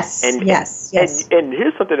 Yes. And here's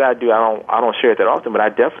something that I do. I don't share it that often, but I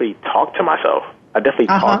definitely talk to myself. I definitely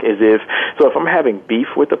talk as if, so if I'm having beef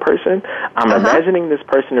with a person, I'm imagining this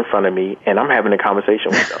person in front of me, and I'm having a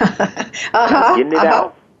conversation with them. I'm getting it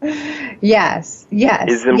out. Yes.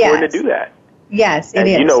 It's important to do that. Yes, it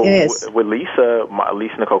is. With Lisa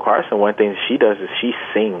Nicole Carson, one thing she does is she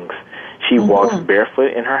sings. She walks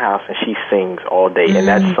barefoot in her house, and she sings all day, and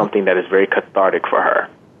that's something that is very cathartic for her.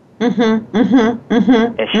 And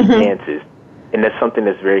she dances, and that's something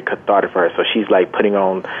that's very cathartic for her. So she's like putting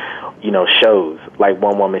on, shows, like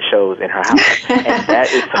one-woman shows in her house, and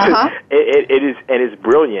that is it is, and it's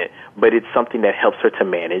brilliant. But it's something that helps her to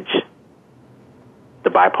manage the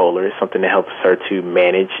bipolar. It's something that helps her to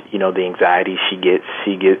manage, the anxiety she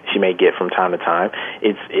may get from time to time.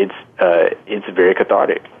 It's very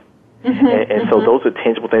cathartic, and so those are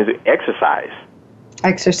tangible things.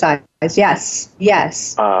 Exercise, yes.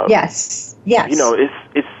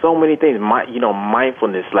 It's so many things.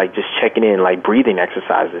 Mindfulness, like just checking in, like breathing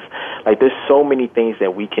exercises. Like there's so many things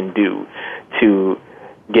that we can do to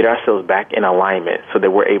get ourselves back in alignment so that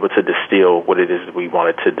we're able to distill what it is we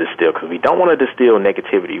wanted to distill. Because we don't want to distill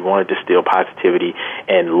negativity. We want to distill positivity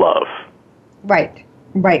and love. Right.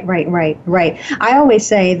 I always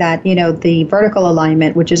say that, the vertical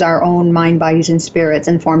alignment, which is our own mind, bodies, and spirits,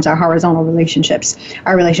 informs our horizontal relationships,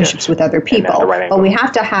 our relationships with other people. But we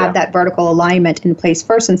have to have that vertical alignment in place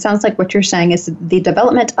first. And it sounds like what you're saying is the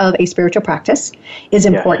development of a spiritual practice is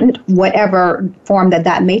important, whatever form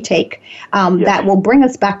that may take, that will bring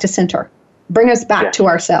us back to center. Bring us back to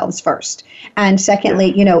ourselves first. And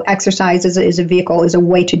secondly, exercise is a vehicle, is a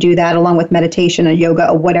way to do that, along with meditation or yoga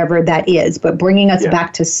or whatever that is. But bringing us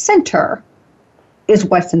back to center is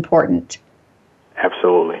what's important.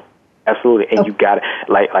 Absolutely. And you got it.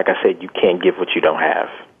 Like I said, you can't give what you don't have.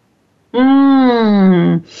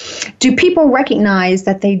 Do people recognize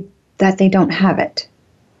that they don't have it?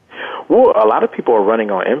 Well, a lot of people are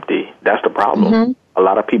running on empty. That's the problem. A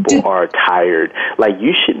lot of people are tired. Like,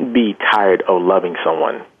 you shouldn't be tired of loving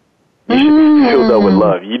someone. You should be filled up with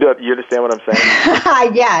love. You understand what I'm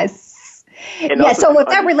saying? Yes. So if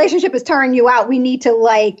that relationship is tearing you out, we need to,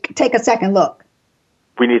 take a second look.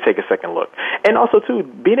 We need to take a second look. And also, too,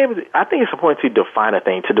 being able to, I think it's important to define a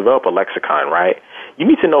thing, to develop a lexicon, right? You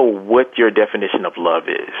need to know what your definition of love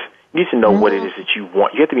is. You need to know what it is that you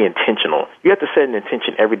want. You have to be intentional. You have to set an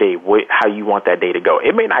intention every day how you want that day to go.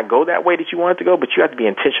 It may not go that way that you want it to go, but you have to be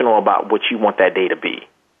intentional about what you want that day to be.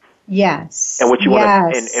 Yes. And what you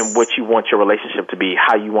want and what you want your relationship to be,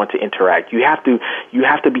 how you want to interact. You have to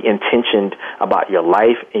be intentioned about your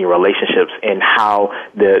life and your relationships and how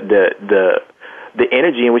the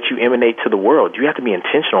energy in which you emanate to the world. You have to be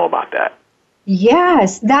intentional about that.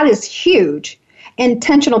 Yes, that is huge.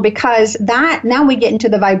 Intentional, because now we get into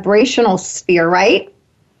the vibrational sphere, right?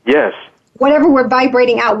 Yes. Whatever we're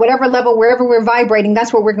vibrating out, whatever level, wherever we're vibrating,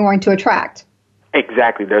 that's what we're going to attract.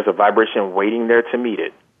 Exactly. There's a vibration waiting there to meet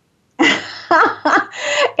it.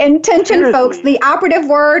 Intention, seriously. Folks. The operative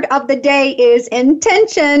word of the day is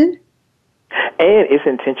intention. And it's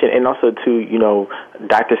intention, and also, too,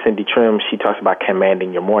 Dr. Cindy Trim, she talks about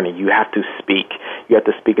commanding your morning. You have to speak. You have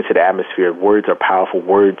to speak into the atmosphere. Words are powerful.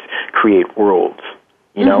 Words create worlds,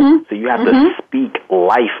 So you have to speak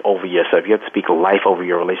life over yourself. You have to speak life over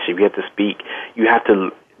your relationship. You have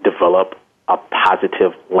to develop a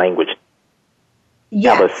positive language. Yes. You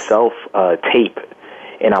have a self-tape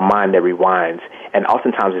in our mind that rewinds, and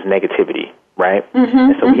oftentimes it's negativity, right?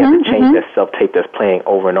 And so we have to change that self-tape that's playing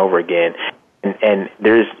over and over again. And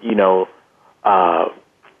there's, in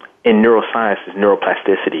neuroscience, is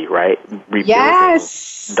neuroplasticity, right? Rebuilding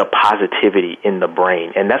the positivity in the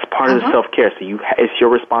brain. And that's part of the self-care. So it's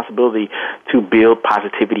your responsibility to build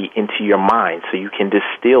positivity into your mind so you can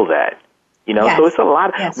distill that. So it's a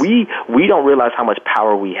lot. We don't realize how much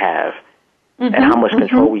power we have and how much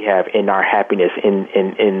control we have in our happiness, in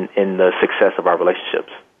the success of our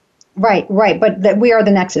relationships. Right. But we are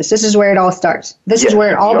the nexus. This is where it all starts. This is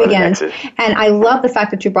where it all begins. And I love the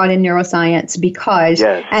fact that you brought in neuroscience because,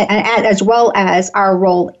 and as well as our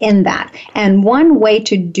role in that. And one way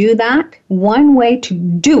to do that, one way to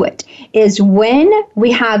do it is when we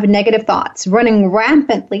have negative thoughts running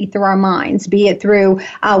rampantly through our minds, be it through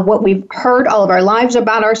what we've heard all of our lives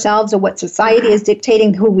about ourselves or what society is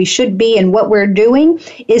dictating who we should be and what we're doing,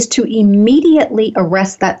 is to immediately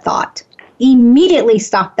arrest that thought. Immediately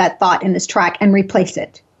stop that thought in its track and replace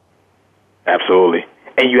it. Absolutely.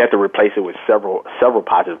 And you have to replace it with several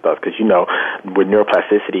positive thoughts because, with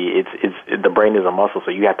neuroplasticity, it's the brain is a muscle, so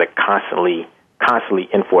you have to constantly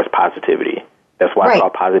enforce positivity. That's why it's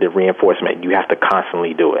called positive reinforcement. You have to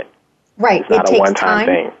constantly do it. Right. It's not a one-time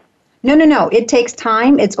thing. No. It takes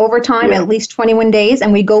time. It's overtime, at least 21 days,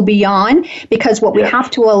 and we go beyond because what we have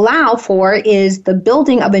to allow for is the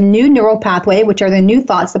building of a new neural pathway, which are the new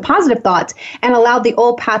thoughts, the positive thoughts, and allow the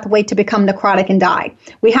old pathway to become necrotic and die.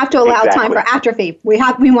 We have to allow time for atrophy. We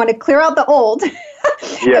want to clear out the old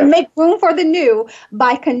and make room for the new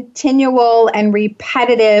by continual and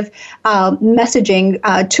repetitive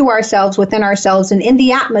messaging to ourselves, within ourselves, and in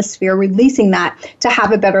the atmosphere, releasing that to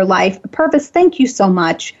have a better life. Purvis, thank you so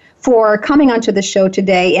much for coming onto the show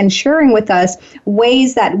today and sharing with us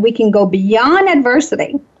ways that we can go beyond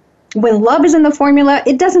adversity. When love is in the formula,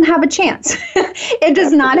 it doesn't have a chance. It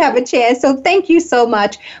does not have a chance. So thank you so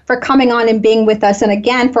much for coming on and being with us. And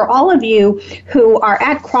again, for all of you who are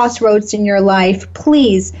at crossroads in your life,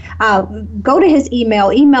 please go to his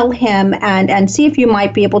email him, and see if you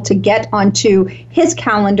might be able to get onto his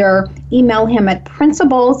calendar. Email him at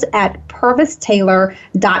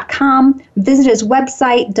principles@purvistaylor.com. Visit his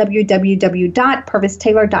website,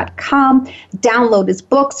 www.purvistaylor.com. Download his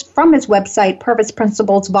books from his website, Purvis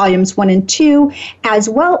Principles Volumes 1 and 2, as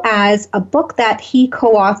well as a book that he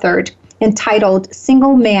co-authored entitled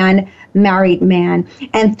Single Man, Married Man.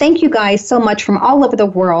 And thank you guys so much from all over the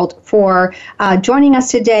world for joining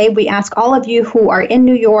us today. We ask all of you who are in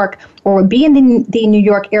New York or will be in the New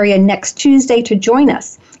York area next Tuesday to join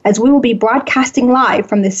us, as we will be broadcasting live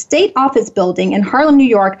from the State Office Building in Harlem, New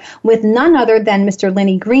York, with none other than Mr.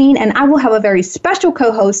 Lenny Green. And I will have a very special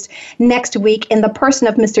co-host next week in the person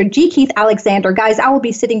of Mr. G. Keith Alexander. Guys, I will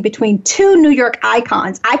be sitting between two New York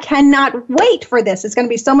icons. I cannot wait for this. It's going to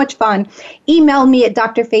be so much fun. Email me at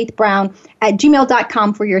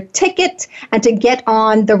drfaithbrown@gmail.com for your ticket and to get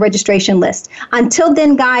on the registration list. Until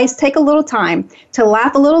then, guys, take a little time to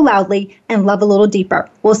laugh a little loudly and love a little deeper.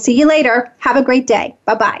 We'll see you later. Have a great day.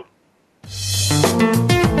 Bye-bye.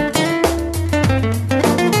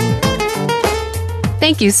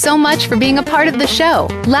 Thank you so much for being a part of the show.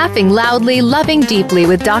 Laughing Loudly, Loving Deeply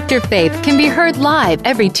with Dr. Faith can be heard live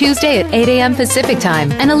every Tuesday at 8 a.m. Pacific Time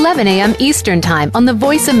and 11 a.m. Eastern Time on the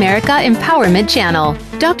Voice America Empowerment Channel.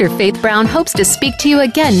 Dr. Faith Brown hopes to speak to you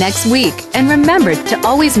again next week. And remember to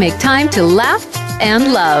always make time to laugh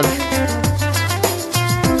and love.